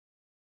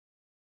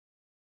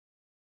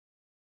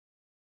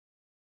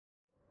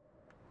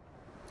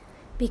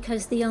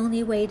because the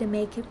only way to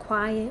make it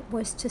quiet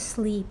was to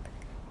sleep,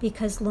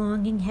 because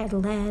longing had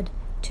led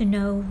to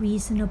no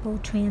reasonable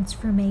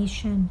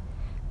transformation,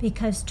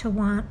 because to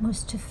want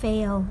was to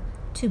fail,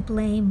 to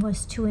blame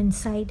was to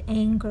incite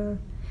anger,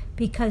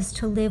 because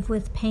to live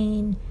with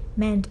pain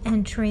meant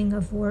entering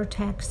a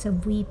vortex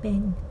of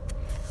weeping,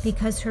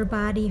 because her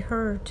body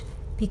hurt,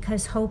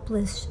 because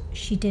hopeless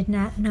she did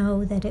not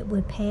know that it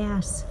would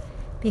pass,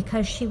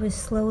 because she was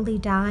slowly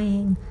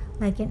dying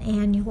like an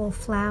annual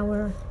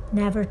flower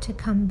never to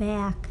come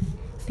back,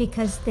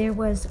 because there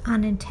was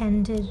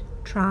unintended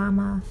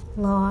trauma,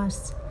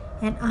 loss,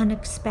 an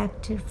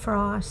unexpected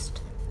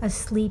frost, a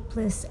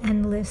sleepless,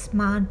 endless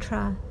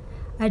mantra,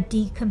 a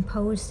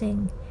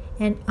decomposing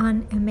and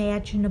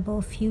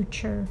unimaginable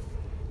future,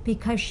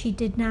 because she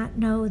did not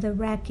know the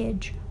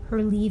wreckage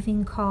her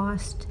leaving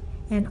cost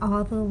and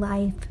all the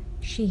life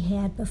she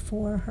had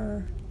before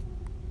her.